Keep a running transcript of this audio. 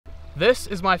This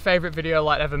is my favorite video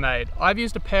light ever made. I've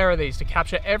used a pair of these to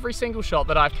capture every single shot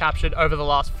that I've captured over the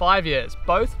last 5 years,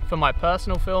 both for my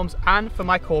personal films and for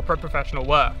my corporate professional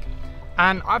work.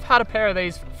 And I've had a pair of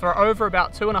these for over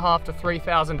about 2,500 to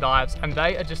 3,000 dives, and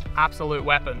they are just absolute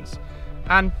weapons.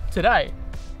 And today,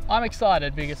 I'm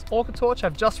excited because OrcaTorch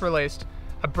have just released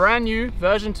a brand new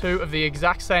version 2 of the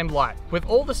exact same light, with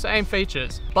all the same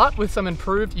features, but with some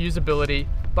improved usability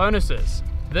bonuses.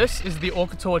 This is the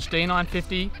OrcaTorch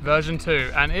D950 version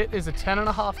 2, and it is a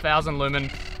 10,500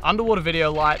 lumen underwater video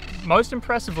light, most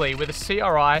impressively with a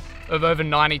CRI of over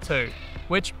 92,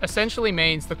 which essentially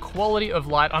means the quality of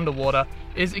light underwater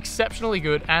is exceptionally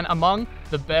good and among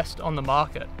the best on the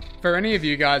market. For any of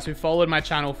you guys who followed my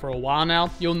channel for a while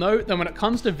now, you'll note that when it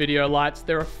comes to video lights,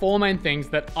 there are 4 main things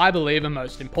that I believe are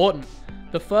most important.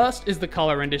 The first is the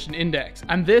color rendition index,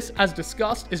 and this, as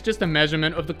discussed, is just a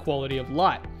measurement of the quality of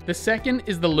light. The second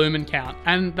is the lumen count,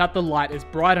 and that the light is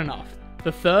bright enough.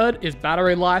 The third is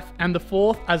battery life, and the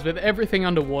fourth, as with everything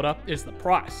underwater, is the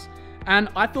price. And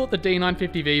I thought the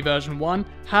D950V version 1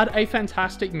 had a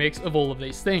fantastic mix of all of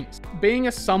these things. Being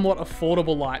a somewhat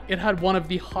affordable light, it had one of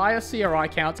the highest CRI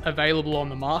counts available on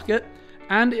the market,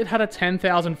 and it had a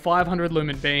 10,500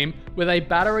 lumen beam with a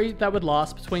battery that would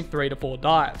last between 3 to 4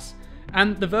 dives.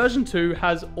 And the version 2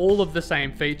 has all of the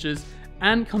same features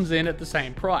and comes in at the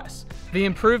same price. The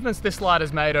improvements this light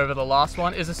has made over the last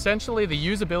one is essentially the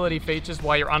usability features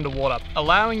while you're underwater,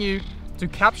 allowing you to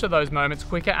capture those moments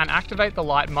quicker and activate the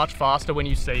light much faster when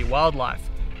you see wildlife.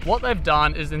 What they've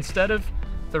done is, instead of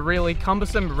the really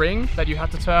cumbersome ring that you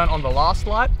had to turn on the last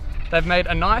light, they've made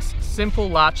a nice simple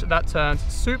latch that turns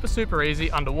super easy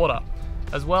underwater,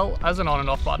 as well as an on and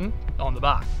off button on the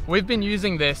back. We've been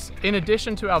using this in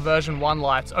addition to our version 1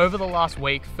 lights over the last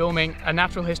week, filming a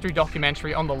natural history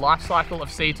documentary on the life cycle of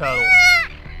sea turtles.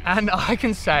 And I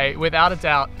can say without a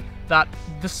doubt that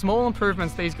the small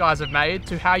improvements these guys have made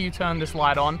to how you turn this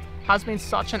light on has been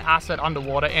such an asset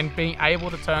underwater in being able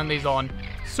to turn these on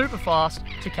super fast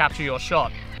to capture your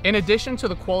shot. In addition to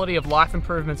the quality of life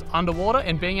improvements underwater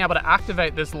and being able to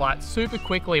activate this light super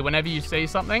quickly whenever you see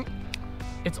something,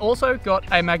 it's also got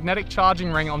a magnetic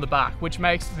charging ring on the back, which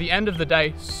makes the end of the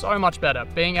day so much better,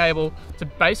 being able to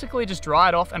basically just dry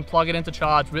it off and plug it into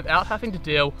charge without having to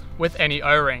deal with any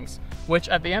O-rings, which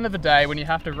at the end of the day, when you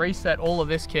have to reset all of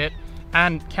this kit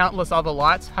and countless other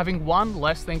lights, having one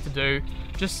less thing to do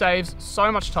just saves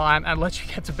so much time and lets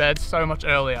you get to bed so much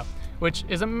earlier, which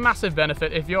is a massive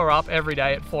benefit if you're up every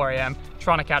day at 4 AM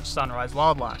trying to catch sunrise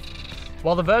wildlife.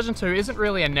 While the version 2 isn't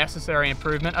really a necessary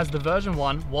improvement, as the version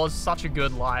 1 was such a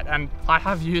good light, and I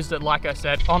have used it, like I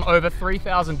said, on over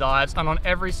 3,000 dives and on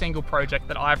every single project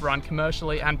that I've run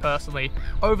commercially and personally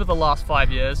over the last 5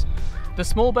 years, the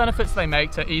small benefits they make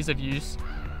to ease of use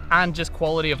and just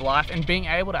quality of life and being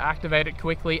able to activate it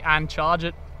quickly and charge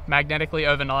it magnetically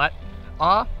overnight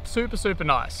are super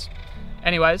nice.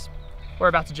 Anyways, we're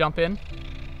about to jump in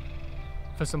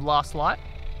for some last light.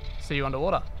 See you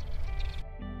underwater.